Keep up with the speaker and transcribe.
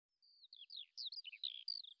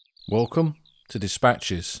Welcome to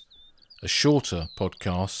Despatches, a shorter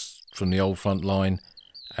podcast from the old front line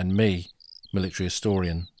and me, military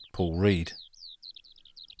historian Paul Reed.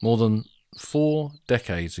 More than 4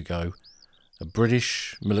 decades ago, a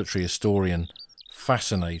British military historian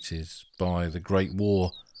fascinated by the Great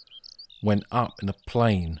War went up in a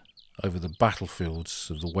plane over the battlefields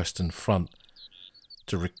of the Western Front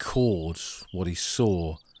to record what he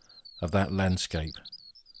saw of that landscape.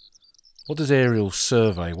 What does aerial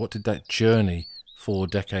survey, what did that journey 4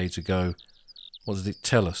 decades ago, what does it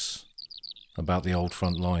tell us about the old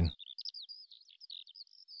front line?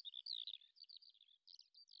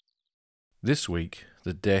 This week,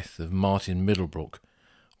 the death of Martin Middlebrook,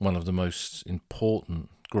 one of the most important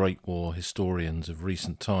Great War historians of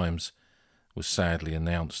recent times, was sadly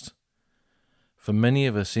announced. For many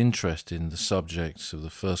of us interested in the subjects of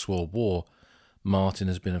the First World War, Martin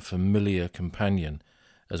has been a familiar companion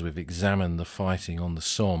as we've examined the fighting on the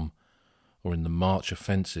Somme or in the March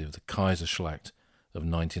offensive, the Kaiserschlacht of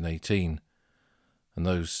 1918, and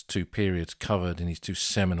those two periods covered in his 2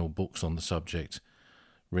 seminal books on the subject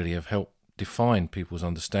really have helped define people's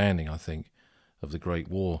understanding, I think, of the Great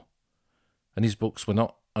War. And his books were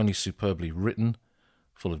not only superbly written,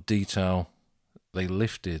 full of detail, they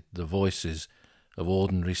lifted the voices of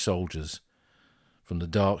ordinary soldiers from the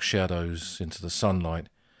dark shadows into the sunlight,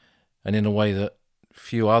 and in a way that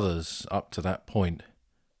few others up to that point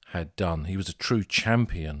had done. He was a true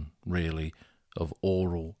champion, really, of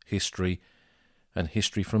oral history and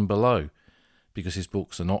history from below, because his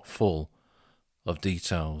books are not full of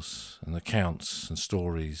details and accounts and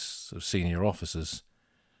stories of senior officers.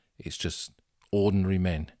 It's just ordinary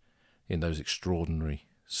men in those extraordinary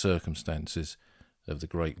circumstances of the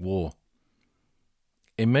Great War.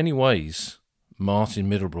 In many ways, Martin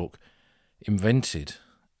Middlebrook invented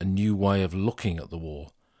a new way of looking at the war,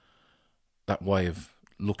 that way of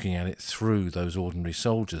looking at it through those ordinary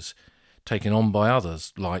soldiers, taken on by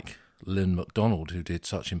others like Lynn MacDonald, who did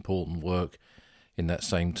such important work in that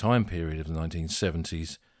same time period of the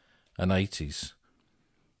 1970s and 80s.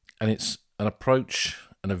 And it's an approach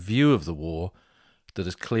and a view of the war that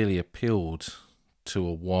has clearly appealed to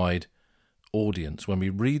a wide audience. When we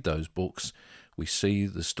read those books, we see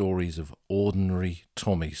the stories of ordinary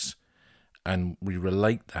Tommies, and we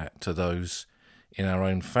relate that to those in our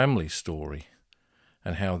own family story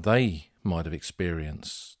and how they might have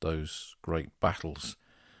experienced those great battles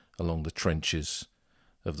along the trenches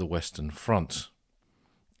of the Western Front.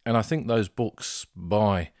 And I think those books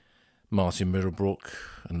by Martin Middlebrook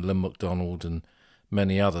and Lynn MacDonald and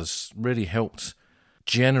many others really helped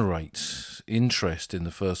generate interest in the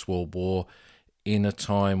First World War in a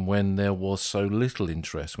time when there was so little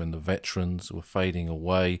interest, when the veterans were fading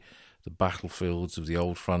away, the battlefields of the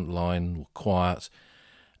old front line were quiet,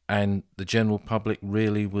 and the general public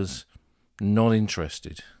really was not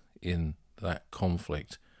interested in that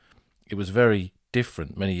conflict. It was very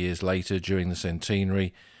different many years later during the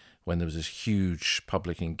centenary, when there was this huge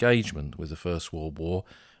public engagement with the First World War,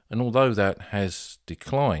 and although that has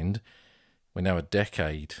declined, we're now a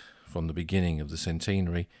decade from the beginning of the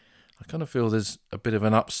centenary, I kind of feel there's a bit of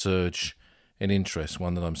an upsurge in interest,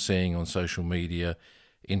 one that I'm seeing on social media,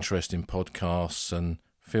 interest in podcasts and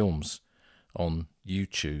films on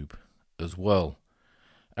YouTube as well.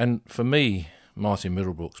 And for me, Martin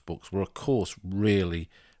Middlebrook's books were, of course, really,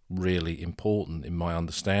 really important in my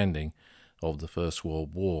understanding of the First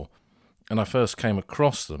World War. And I first came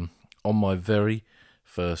across them on my very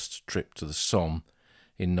first trip to the Somme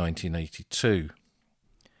in 1982,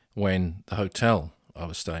 when the hotel I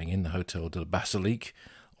was staying in, the Hotel de la Basilique,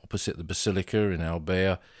 opposite the Basilica in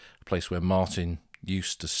Albert, a place where Martin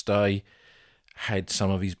used to stay, had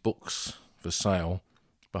some of his books for sale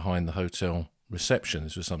behind the hotel reception.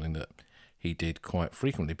 This was something that he did quite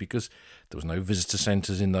frequently because there was no visitor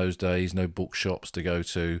centres in those days, no bookshops to go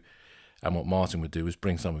to, and what Martin would do was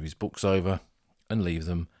bring some of his books over and leave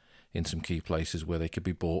them in some key places where they could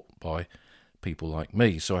be bought by people like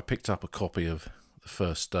me. So I picked up a copy of The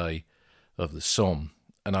First Day of the Somme,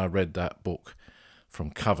 and I read that book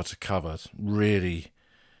from cover to cover, really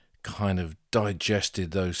kind of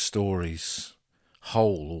digested those stories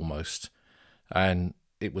whole almost, and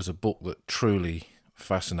it was a book that truly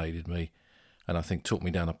fascinated me and I think took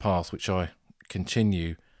me down a path which I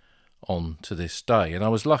continue on to this day. And I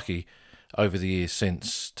was lucky over the years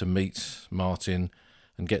since to meet Martin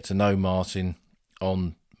and get to know Martin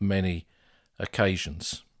on many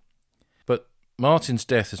occasions. But Martin's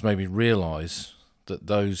death has made me realise that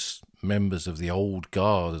those members of the old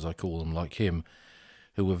guard, as I call them, like him,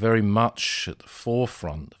 who were very much at the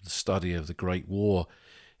forefront of the study of the Great War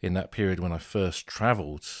in that period when I first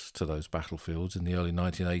travelled to those battlefields in the early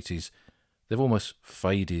 1980s, they've almost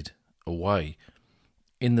faded away.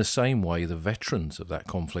 In the same way, the veterans of that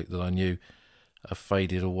conflict that I knew have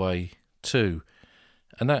faded away too.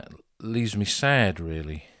 And that leaves me sad,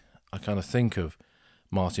 really. I kind of think of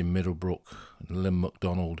Martin Middlebrook and Lynn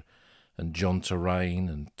MacDonald and John Terraine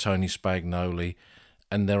and Tony Spagnoli,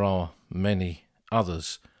 and there are many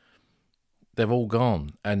others. They've all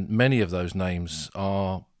gone, and many of those names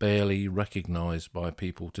are barely recognised by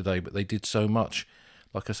people today, but they did so much,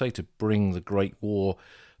 like I say, to bring the Great War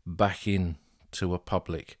back into a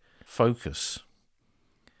public focus.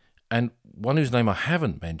 And one whose name I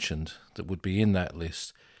haven't mentioned that would be in that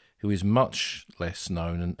list, who is much less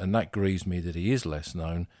known, and that grieves me that he is less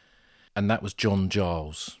known, and that was John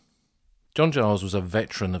Giles. John Giles was a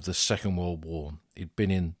veteran of the Second World War. He'd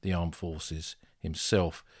been in the armed forces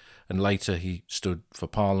himself, and later he stood for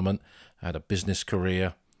Parliament, had a business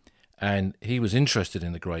career, and he was interested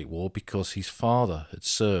in the Great War because his father had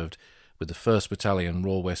served with the 1st Battalion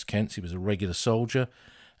Royal West Kents. He was a regular soldier,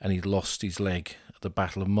 and he'd lost his leg at the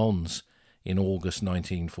Battle of Mons in August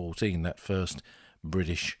 1914, that first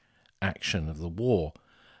British action of the war.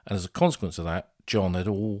 And as a consequence of that, John had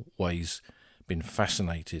always been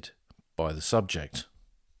fascinated by the subject.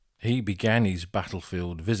 He began his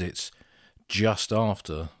battlefield visits just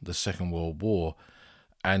after the Second World War,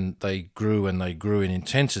 and they grew in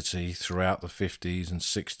intensity throughout the 50s and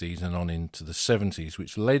 60s and on into the 70s,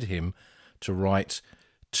 which led him to write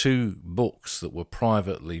 2 books that were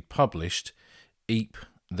privately published, Ypres,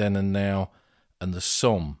 Then and Now, and The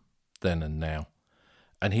Somme, Then and Now.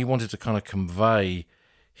 And he wanted to kind of convey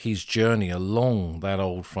his journey along that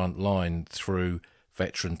old front line through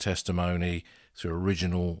veteran testimony, through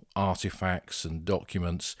original artifacts and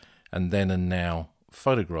documents, and then and now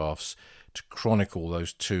photographs to chronicle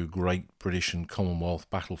those 2 great British and Commonwealth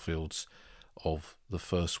battlefields of the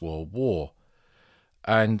First World War.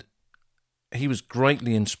 And he was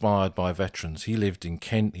greatly inspired by veterans. He lived in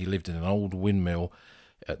Kent. He lived in an old windmill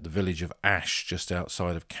at the village of Ash, just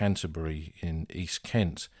outside of Canterbury in East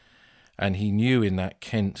Kent. And he knew in that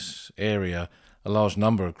Kent area a large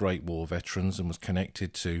number of Great War veterans and was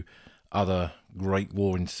connected to other Great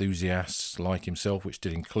War enthusiasts like himself, which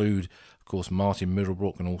did include, of course, Martin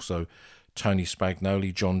Middlebrook and also Tony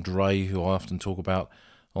Spagnoli. John Dray, who I often talk about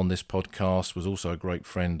on this podcast, was also a great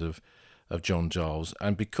friend of John Giles.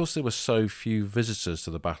 And because there were so few visitors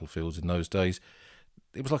to the battlefields in those days,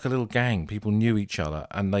 it was like a little gang. People knew each other,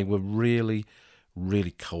 and they were really,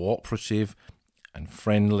 really cooperative and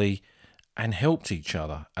friendly and helped each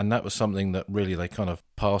other. And that was something that really they kind of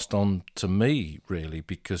passed on to me, really,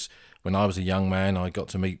 because when I was a young man, I got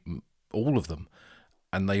to meet all of them,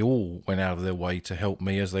 and they all went out of their way to help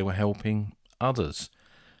me as they were helping others.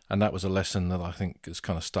 And that was a lesson that I think has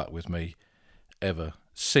kind of stuck with me ever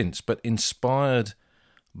since. But inspired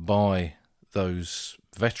by those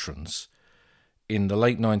veterans, in the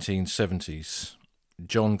late 1970s,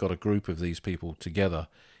 John got a group of these people together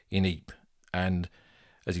in Ypres, and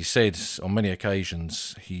as he said on many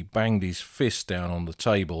occasions, he banged his fist down on the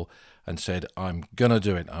table and said, "I'm going to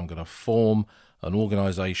do it. I'm going to form an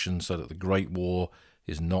organisation so that the Great War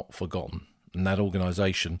is not forgotten." And that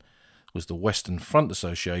organisation was the Western Front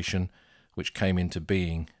Association, which came into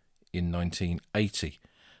being in 1980.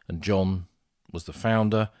 And John was the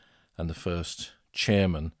founder and the first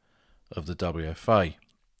chairman of the WFA.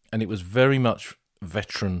 And it was very much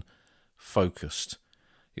veteran focused.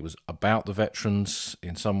 It was about the veterans.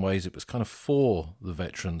 In some ways, it was kind of for the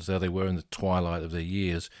veterans. There they were in the twilight of their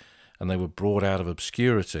years, and they were brought out of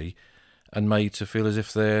obscurity and made to feel as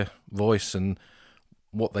if their voice and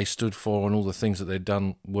what they stood for and all the things that they'd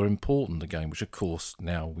done were important again, which of course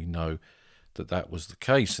now we know that that was the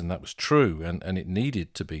case and that was true, and it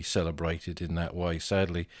needed to be celebrated in that way.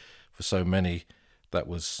 Sadly, for so many, that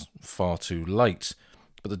was far too late.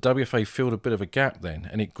 But the WFA filled a bit of a gap then,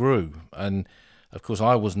 and it grew. And of course,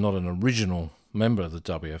 I was not an original member of the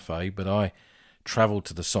WFA, but I travelled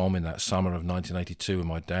to the Somme in that summer of 1982 with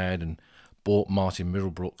my dad and bought Martin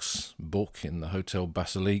Middlebrook's book in the Hotel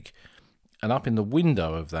Basilique. And up in the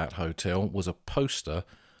window of that hotel was a poster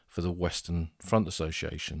for the Western Front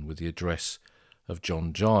Association with the address of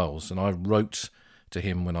John Giles. And I wrote to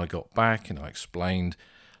him when I got back, and I explained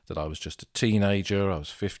that I was just a teenager. I was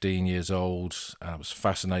 15 years old, and I was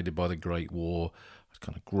fascinated by the Great War. I'd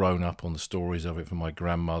kind of grown up on the stories of it from my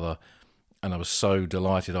grandmother, and I was so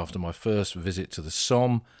delighted after my first visit to the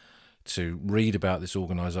Somme to read about this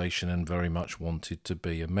organisation and very much wanted to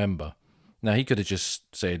be a member. Now, he could have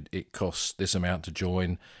just said it costs this amount to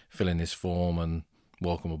join, fill in this form and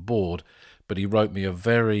welcome aboard, but he wrote me a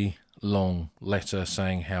very long letter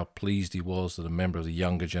saying how pleased he was that a member of the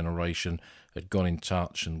younger generation had got in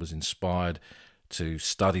touch and was inspired to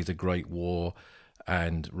study the Great War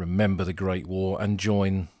and remember the Great War and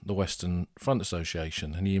join the Western Front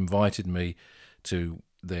Association. And he invited me to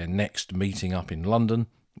their next meeting up in London,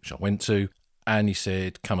 which I went to, and he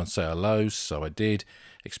said, come and say hello. So I did,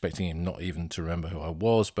 expecting him not even to remember who I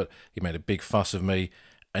was, but he made a big fuss of me,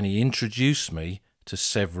 and he introduced me to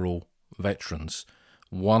several veterans,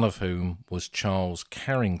 one of whom was Charles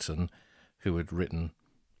Carrington, who had written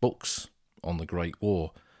books on the Great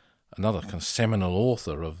War, another kind of seminal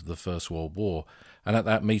author of the First World War. And at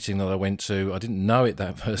that meeting that I went to, I didn't know it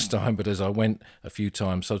that first time, but as I went a few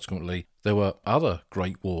times subsequently, there were other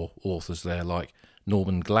Great War authors there, like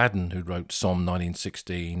Norman Gladden, who wrote Somme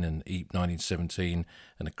 1916 and Ypres 1917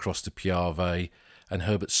 and Across the Piave, and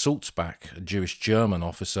Herbert Sulzbach, a Jewish German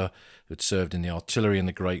officer who had served in the artillery in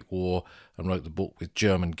the Great War and wrote the book with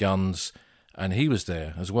German guns, and he was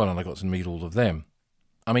there as well, and I got to meet all of them.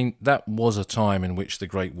 I mean, that was a time in which the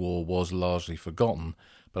Great War was largely forgotten,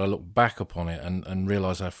 but I look back upon it and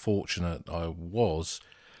realise how fortunate I was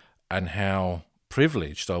and how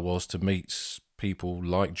privileged I was to meet people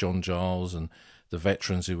like John Giles and the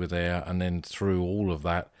veterans who were there, and then through all of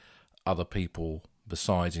that, other people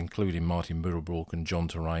besides, including Martin Middlebrook and John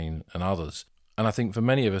Terraine and others. And I think for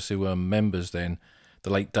many of us who were members then, the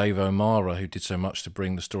late Dave O'Mara, who did so much to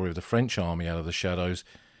bring the story of the French army out of the shadows,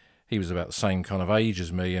 he was about the same kind of age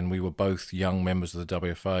as me, and we were both young members of the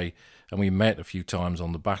WFA, and we met a few times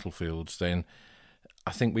on the battlefields then.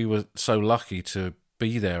 I think we were so lucky to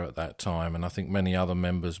be there at that time, and I think many other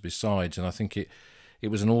members besides, and I think it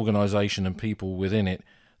was an organisation and people within it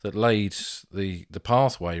that laid the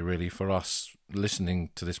pathway really for us listening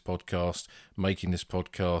to this podcast, making this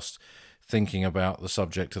podcast, thinking about the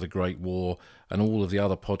subject of the Great War and all of the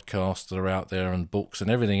other podcasts that are out there and books and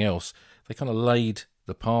everything else. They kind of laid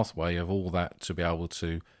the pathway of all that to be able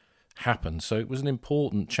to happen. So it was an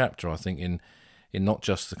important chapter, I think, in not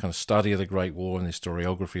just the kind of study of the Great War and the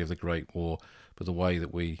historiography of the Great War, but the way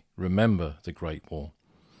that we remember the Great War.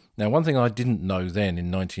 Now, one thing I didn't know then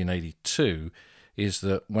in 1982 is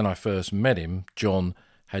that when I first met him, John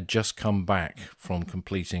had just come back from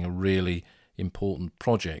completing a really important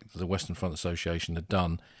project that the Western Front Association had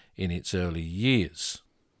done in its early years.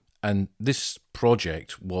 And this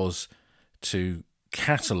project was to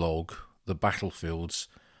catalogue the battlefields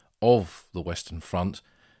of the Western Front,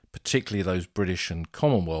 particularly those British and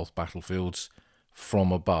Commonwealth battlefields,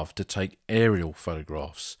 from above, to take aerial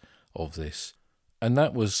photographs of this. And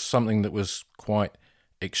that was something that was quite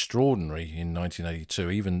extraordinary in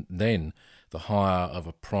 1982. Even then, the hire of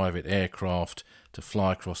a private aircraft to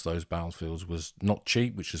fly across those battlefields was not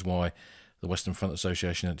cheap, which is why the Western Front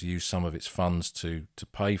Association had to use some of its funds to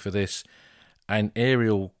pay for this. An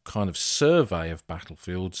aerial kind of survey of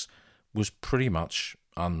battlefields was pretty much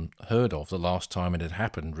unheard of. The last time it had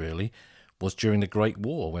happened, really, was during the Great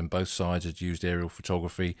War, when both sides had used aerial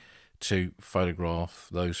photography to photograph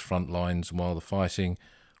those front lines while the fighting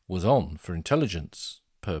was on for intelligence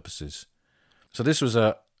purposes. So this was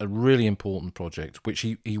a really important project, which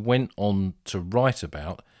he went on to write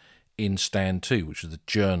about in Stand 2, which is the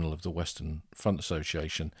Journal of the Western Front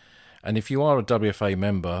Association. And if you are a WFA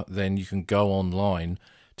member, then you can go online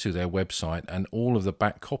to their website, and all of the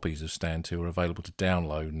back copies of Stand 2 are available to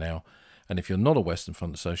download now. And if you're not a Western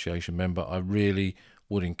Front Association member, I really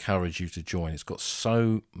would encourage you to join. It's got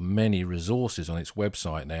so many resources on its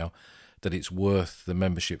website now that it's worth the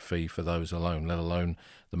membership fee for those alone, let alone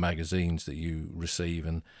the magazines that you receive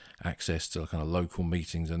and access to kind of local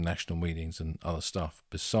meetings and national meetings and other stuff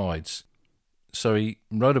besides. So he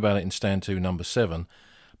wrote about it in Stand 2 number 7,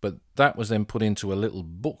 but that was then put into a little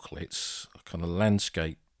booklet, a kind of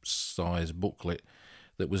landscape size booklet,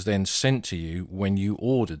 that was then sent to you when you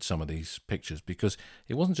ordered some of these pictures, because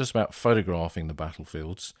it wasn't just about photographing the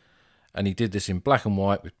battlefields, and he did this in black and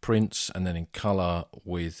white with prints and then in colour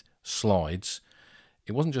with slides.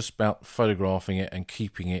 It wasn't just about photographing it and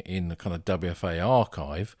keeping it in the kind of WFA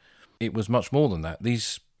archive. It was much more than that.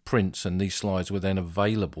 These prints and these slides were then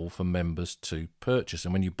available for members to purchase,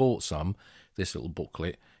 and when you bought some, this little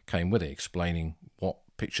booklet came with it explaining what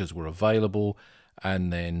pictures were available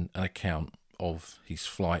and then an account of his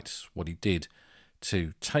flights, what he did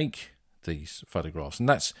to take these photographs. And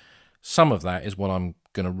that's some of that is what I'm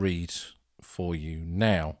going to read for you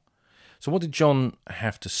now. So what did John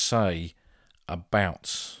have to say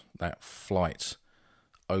about that flight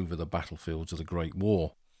over the battlefields of the Great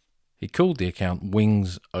War? He called the account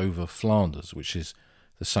Wings over Flanders, which is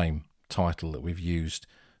the same title that we've used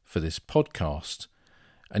for this podcast.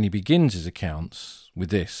 And he begins his accounts with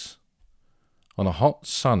this: On a hot,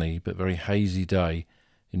 sunny but very hazy day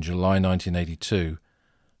in July 1982,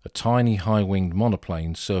 a tiny high-winged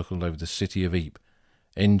monoplane circled over the city of Ypres,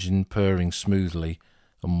 engine purring smoothly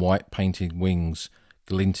and white-painted wings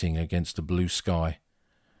glinting against the blue sky.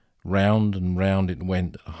 Round and round it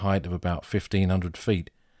went at a height of about 1,500 feet,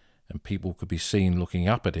 and people could be seen looking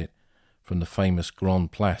up at it from the famous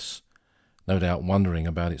Grand Place, no doubt wondering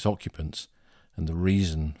about its occupants and the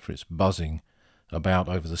reason for its buzzing about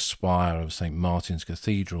over the spire of St. Martin's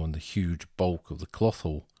Cathedral and the huge bulk of the cloth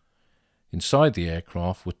hall. Inside the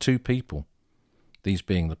aircraft were two people, these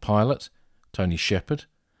being the pilot, Tony Shepard,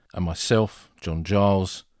 and myself, John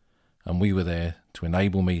Giles, and we were there to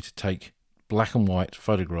enable me to take black and white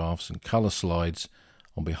photographs and colour slides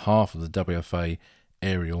on behalf of the WFA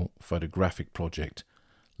aerial photographic project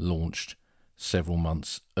launched several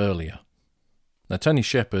months earlier. Now, Tony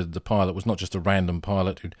Shepard, the pilot, was not just a random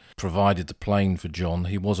pilot who'd provided the plane for John.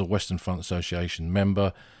 He was a Western Front Association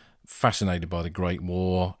member, fascinated by the Great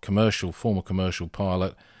War, former commercial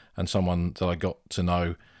pilot, and someone that I got to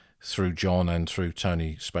know through John and through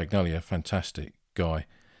Tony Spagnoli, a fantastic guy.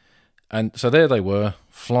 And so there they were,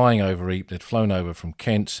 flying over Ypres. They'd flown over from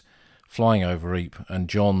Kent, flying over Ypres, and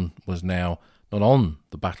John was now not on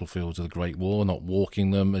the battlefields of the Great War, not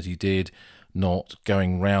walking them as he did, not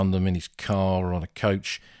going round them in his car or on a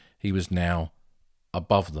coach. He was now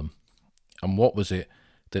above them. And what was it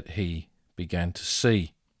that he began to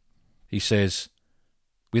see? He says,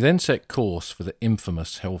 "We then set course for the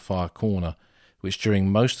infamous Hellfire Corner, which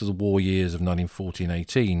during most of the war years of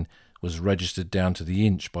 1914-18 was registered down to the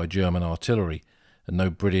inch by German artillery, and no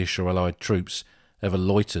British or Allied troops ever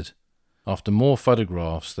loitered. After more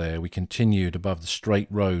photographs there, we continued above the straight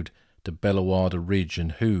road to Bellewaerde Ridge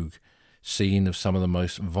and Hoog, scene of some of the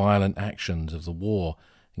most violent actions of the war,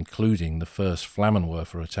 including the first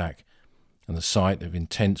Flammenwerfer attack, and the site of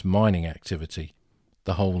intense mining activity,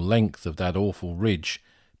 the whole length of that awful ridge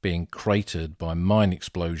being cratered by mine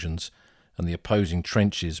explosions and the opposing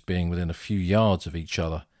trenches being within a few yards of each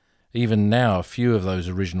other. Even now a few of those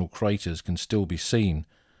original craters can still be seen,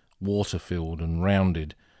 water-filled and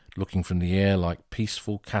rounded, looking from the air like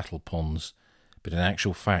peaceful cattle ponds, but in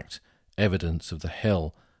actual fact evidence of the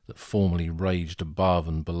hell that formerly raged above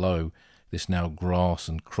and below this now grass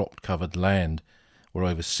and crop-covered land, where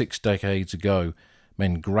over 6 decades ago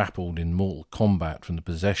men grappled in mortal combat from the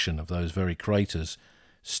possession of those very craters,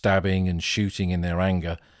 stabbing and shooting in their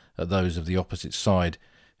anger at those of the opposite side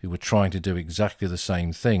who were trying to do exactly the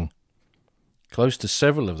same thing. Close to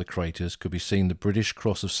several of the craters could be seen the British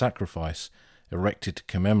Cross of Sacrifice, erected to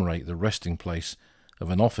commemorate the resting place of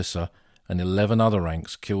an officer and 11 other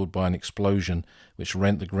ranks killed by an explosion which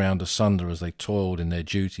rent the ground asunder as they toiled in their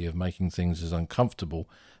duty of making things as uncomfortable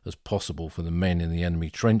as possible for the men in the enemy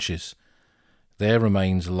trenches. Their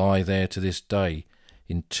remains lie there to this day,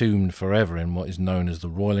 entombed forever in what is known as the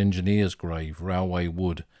Royal Engineers' Grave, Railway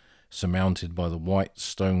Wood, surmounted by the white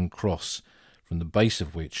stone cross, from the base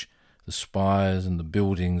of which the spires and the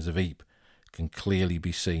buildings of Ypres can clearly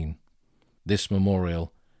be seen. This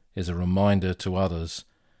memorial is a reminder to others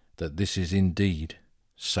that this is indeed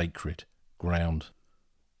sacred ground.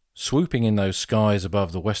 Swooping in those skies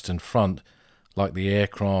above the Western Front, like the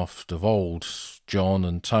aircraft of old, John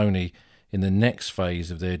and Tony, in the next phase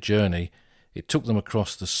of their journey, it took them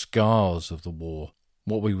across the scars of the war,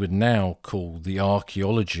 what we would now call the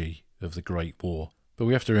archaeology of the Great War. But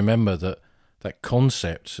we have to remember that that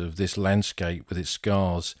concept of this landscape with its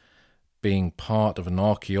scars being part of an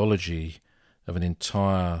archaeology of an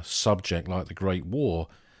entire subject like the Great War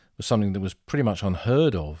was something that was pretty much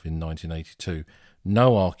unheard of in 1982.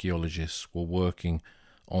 No archaeologists were working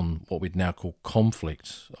on what we'd now call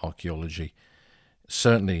conflict archaeology.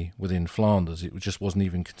 Certainly within Flanders, it just wasn't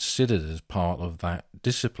even considered as part of that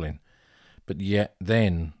discipline. But yet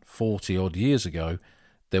then, 40-odd years ago,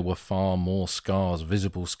 there were far more scars,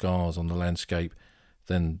 visible scars on the landscape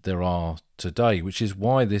than there are today, which is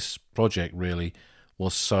why this project really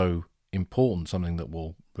was so important, something that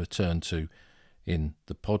we'll return to in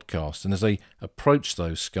the podcast. And as they approached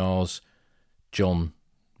those scars, John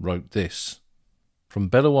wrote this. From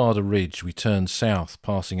Bellewaerde Ridge we turned south,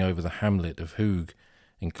 passing over the hamlet of Hoog,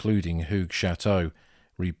 including Hoog Chateau,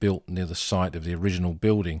 rebuilt near the site of the original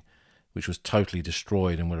building, which was totally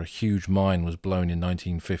destroyed and where a huge mine was blown in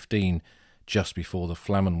 1915, just before the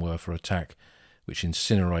Flammenwerfer attack, which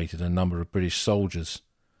incinerated a number of British soldiers.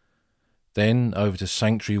 Then over to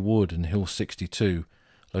Sanctuary Wood and Hill 62,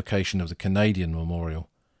 location of the Canadian Memorial.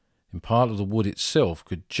 In part of the wood itself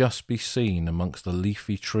could just be seen amongst the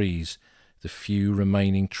leafy trees the few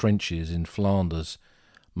remaining trenches in Flanders,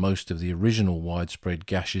 most of the original widespread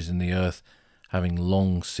gashes in the earth having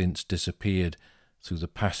long since disappeared through the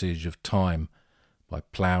passage of time by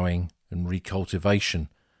ploughing and recultivation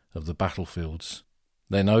of the battlefields.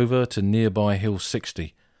 Then over to nearby Hill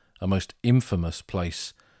 60, a most infamous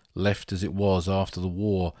place left as it was after the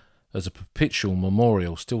war as a perpetual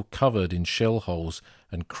memorial still covered in shell holes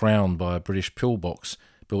and crowned by a British pillbox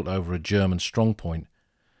built over a German strongpoint.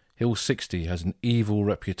 Hill 60 has an evil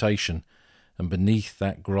reputation, and beneath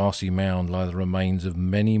that grassy mound lie the remains of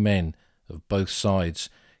many men of both sides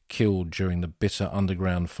killed during the bitter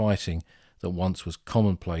underground fighting that once was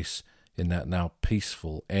commonplace in that now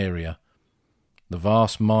peaceful area. The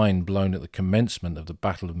vast mine blown at the commencement of the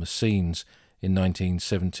Battle of Messines in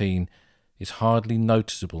 1917 is hardly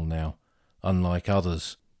noticeable now, unlike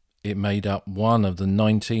others. It made up one of the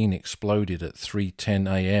 19 exploded at 3:10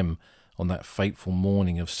 a.m. on that fateful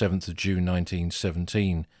morning of 7th of June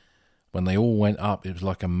 1917. When they all went up, it was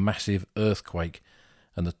like a massive earthquake,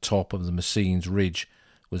 and the top of the Messines Ridge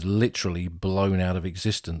was literally blown out of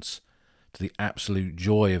existence, to the absolute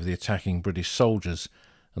joy of the attacking British soldiers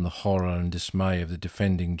and the horror and dismay of the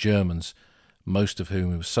defending Germans, most of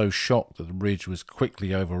whom were so shocked that the ridge was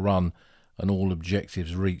quickly overrun and all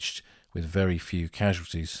objectives reached with very few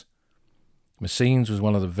casualties. Messines was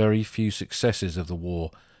one of the very few successes of the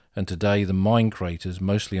war, and today the mine craters,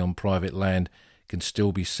 mostly on private land, can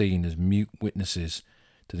still be seen as mute witnesses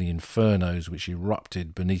to the infernos which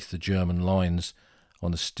erupted beneath the German lines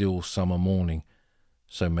on a still summer morning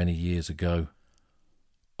so many years ago.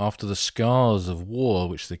 After the scars of war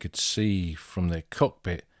which they could see from their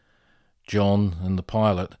cockpit, John and the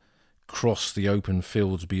pilot crossed the open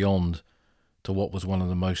fields beyond to what was one of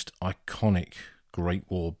the most iconic Great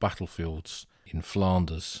War battlefields in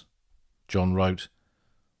Flanders. John wrote,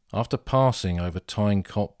 "After passing over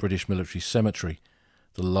Tyne-Cop British Military Cemetery,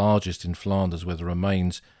 the largest in Flanders, where the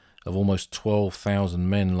remains of almost 12,000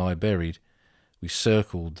 men lie buried, we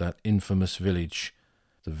circled that infamous village,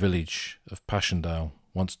 the village of Passchendaele,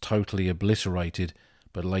 once totally obliterated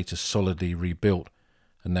but later solidly rebuilt,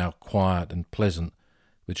 and now quiet and pleasant,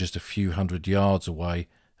 with just a few hundred yards away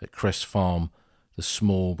at Crest Farm the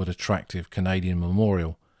small but attractive Canadian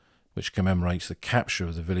memorial, which commemorates the capture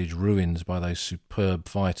of the village ruins by those superb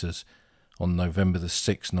fighters on November the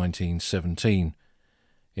 6th, 1917.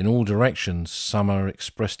 In all directions summer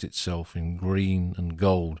expressed itself in green and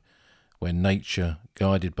gold, where nature,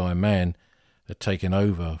 guided by man, had taken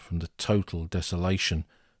over from the total desolation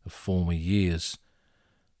of former years,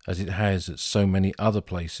 as it has at so many other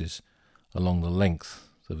places along the length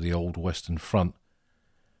of the old Western Front.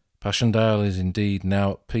 Passchendaele is indeed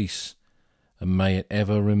now at peace, and may it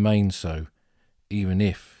ever remain so, even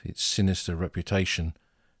if its sinister reputation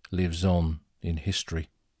lives on in history."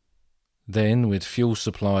 Then, with fuel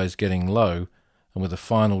supplies getting low, and with a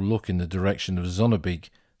final look in the direction of Zonnebeek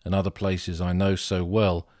and other places I know so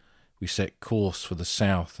well, we set course for the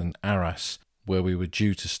south and Arras, where we were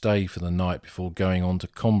due to stay for the night before going on to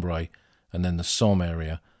Cambrai and then the Somme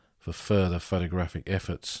area for further photographic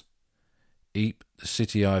efforts. Ypres, the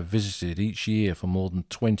city I have visited each year for more than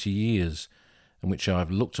 20 years, and which I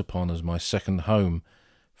have looked upon as my second home,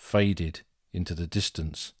 faded into the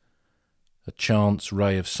distance. A chance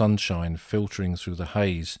ray of sunshine filtering through the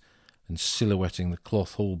haze and silhouetting the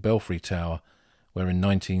Cloth Hall belfry tower, where in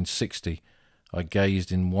 1960 I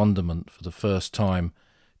gazed in wonderment for the first time,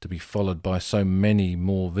 to be followed by so many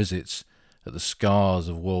more visits at the scars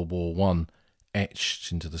of World War I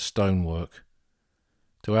etched into the stonework.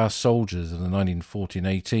 To our soldiers of the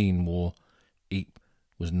 1914-18 war, Ypres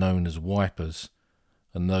was known as Wipers,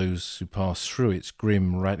 and those who passed through its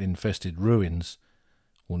grim rat-infested ruins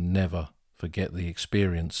will never forget the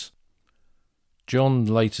experience. John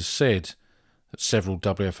later said at several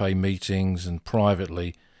WFA meetings and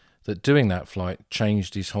privately that doing that flight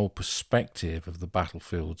changed his whole perspective of the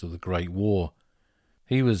battlefields of the Great War.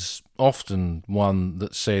 He was often one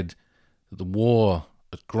that said that the war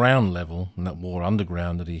at ground level, and that war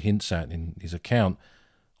underground that he hints at in his account,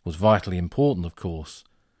 was vitally important, of course.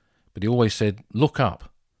 But he always said, look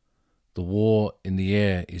up. The war in the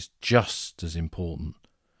air is just as important.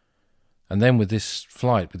 And then with this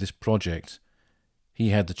flight, with this project, he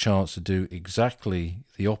had the chance to do exactly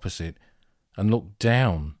the opposite and look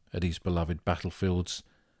down at his beloved battlefields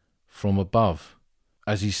from above.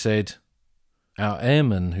 As he said, our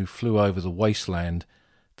airmen who flew over the wasteland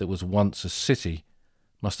that was once a city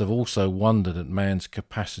must have also wondered at man's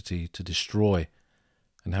capacity to destroy,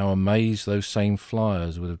 and how amazed those same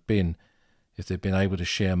flyers would have been if they'd been able to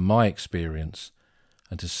share my experience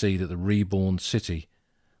and to see that the reborn city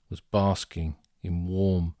was basking in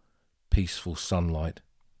warm, peaceful sunlight.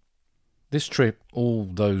 This trip, all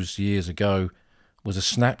those years ago, was a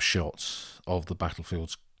snapshot of the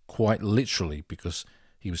battlefields, quite literally, because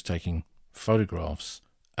he was taking photographs.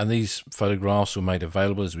 And these photographs were made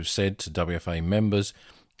available, as we've said, to WFA members.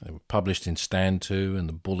 They were published in Stand 2 and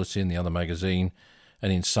the Bulletin, the other magazine,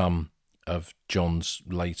 and in some of John's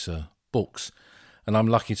later books. And I'm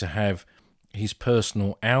lucky to have his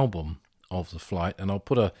personal album of the flight, and I'll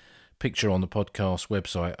put a picture on the podcast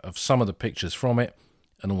website of some of the pictures from it,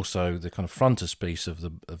 and also the kind of frontispiece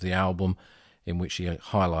of the album, in which he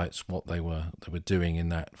highlights what they were doing in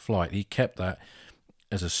that flight. He kept that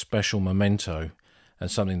as a special memento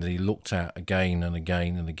and something that he looked at again and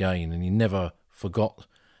again and again, and he never forgot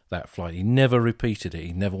that flight. He never repeated it.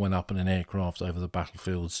 He never went up in an aircraft over the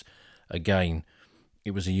battlefields again.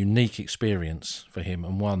 It was a unique experience for him,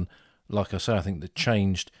 and one, like I say, I think that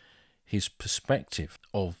changed his perspective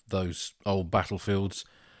of those old battlefields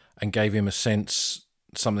and gave him a sense,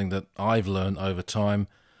 something that I've learned over time,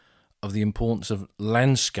 of the importance of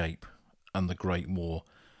landscape and the Great War.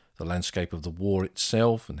 The landscape of the war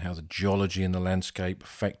itself and how the geology in the landscape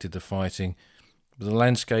affected the fighting. But the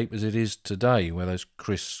landscape as it is today, where those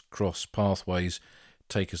criss-cross pathways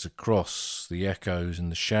take us across the echoes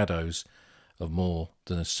and the shadows of more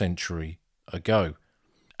than a century ago.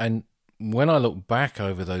 And when I look back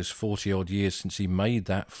over those 40-odd years since he made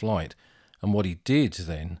that flight and what he did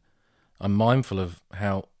then, I'm mindful of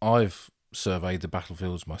how I've surveyed the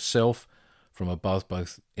battlefields myself from above,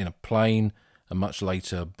 both in a plane and much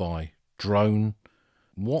later by drone.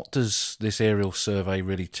 What does this aerial survey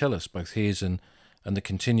really tell us, both his and the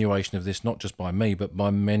continuation of this, not just by me, but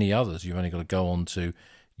by many others? You've only got to go on to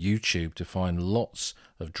YouTube to find lots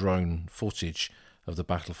of drone footage of the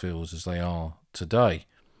battlefields as they are today.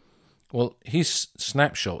 Well, his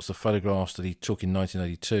snapshots, the photographs that he took in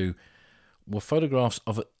 1982, were photographs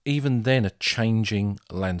of even then a changing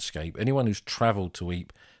landscape. Anyone who's travelled to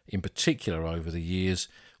Ypres in particular over the years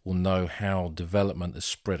will know how development has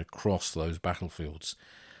spread across those battlefields.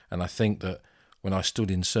 And I think that when I stood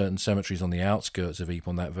in certain cemeteries on the outskirts of Ypres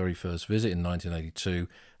on that very first visit in 1982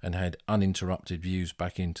 and had uninterrupted views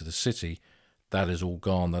back into the city, that is all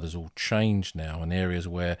gone, that has all changed now. And areas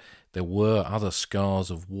where there were other scars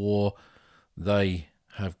of war, they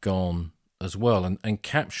have gone as well. And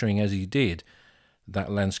capturing, as he did,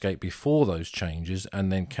 that landscape before those changes,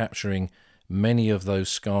 and then capturing many of those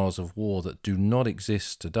scars of war that do not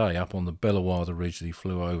exist today. Up on the Bellewaerde Ridge that he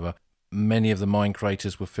flew over, many of the mine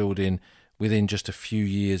craters were filled in within just a few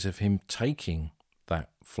years of him taking that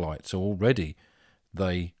flight. So already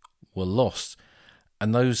they were lost.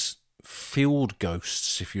 And those field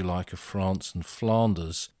ghosts, if you like, of France and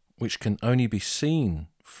Flanders, which can only be seen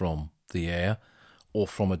from the air or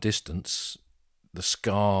from a distance, the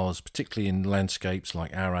scars, particularly in landscapes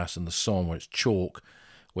like Arras and the Somme, where it's chalk,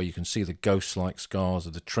 where you can see the ghost-like scars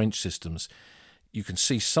of the trench systems. You can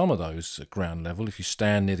see some of those at ground level. If you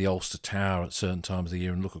stand near the Ulster Tower at certain times of the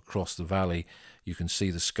year and look across the valley, you can see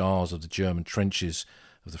the scars of the German trenches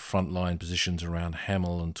of the front-line positions around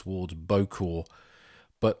Hemel and towards Beaucourt.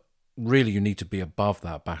 But really you need to be above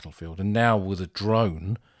that battlefield. And now with a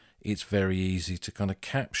drone, it's very easy to kind of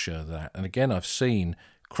capture that. And again, I've seen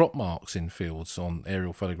crop marks in fields on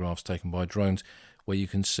aerial photographs taken by drones where you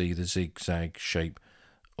can see the zigzag shape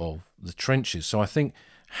of the trenches. So I think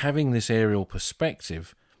having this aerial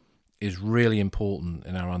perspective is really important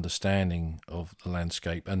in our understanding of the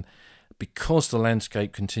landscape. And because the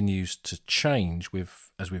landscape continues to change,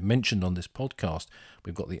 as we've mentioned on this podcast,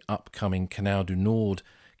 we've got the upcoming Canal du Nord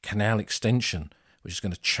canal extension, which is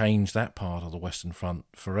going to change that part of the Western Front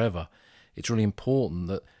forever. It's really important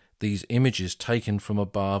that these images taken from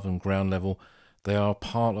above and ground level, they are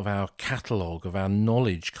part of our catalogue, of our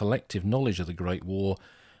knowledge, collective knowledge of the Great War,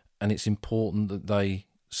 and it's important that they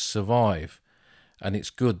survive. And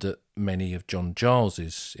it's good that many of John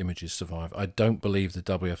Giles's images survive. I don't believe the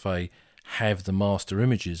WFA have the master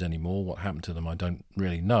images anymore. What happened to them, I don't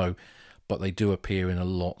really know, but they do appear in a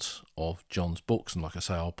lot of John's books, and like I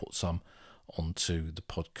say, I'll put some onto the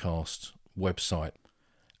podcast website.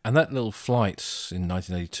 And that little flight in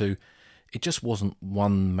 1982, it just wasn't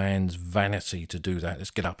one man's vanity to do that.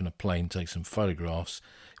 Let's get up in a plane, take some photographs.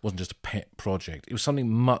 It wasn't just a pet project. It was something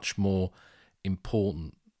much more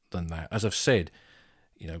important than that. As I've said,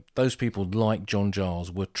 those people like John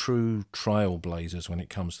Giles were true trailblazers when it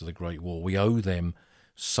comes to the Great War. We owe them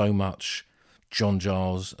so much. John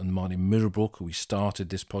Giles and Martin Middlebrook, who we started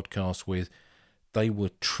this podcast with, they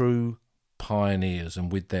were true pioneers.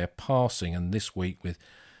 And with their passing, and this week with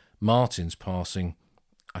Martin's passing,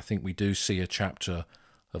 I think we do see a chapter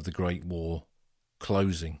of the Great War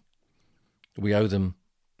closing. We owe them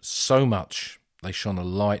so much. They shone a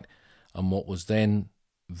light on what was then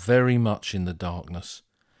very much in the darkness.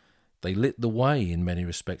 They lit the way in many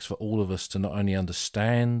respects for all of us to not only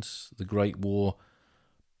understand the Great War,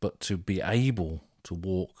 but to be able to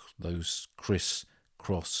walk those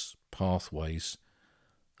criss-cross pathways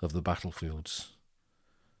of the battlefields,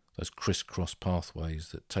 those criss-cross pathways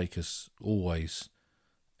that take us always,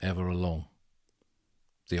 ever along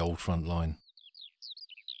the old front line.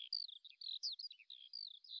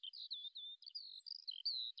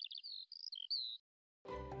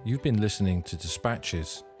 You've been listening to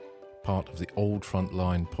Despatches, part of the Old Front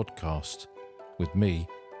Line podcast, with me,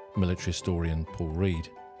 military historian Paul Reed.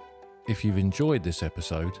 If you've enjoyed this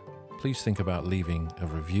episode, please think about leaving a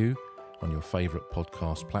review on your favourite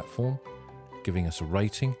podcast platform, giving us a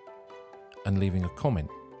rating, and leaving a comment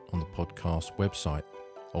on the podcast website,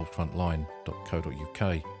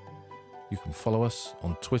 oldfrontline.co.uk. You can follow us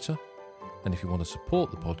on Twitter, and if you want to support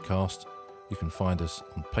the podcast, you can find us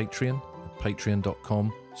on Patreon at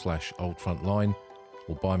patreon.com/oldfrontline,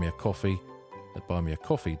 or buy me a coffee at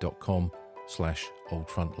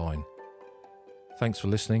buymeacoffee.com/oldfrontline. Thanks for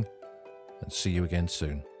listening, and see you again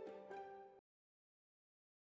soon.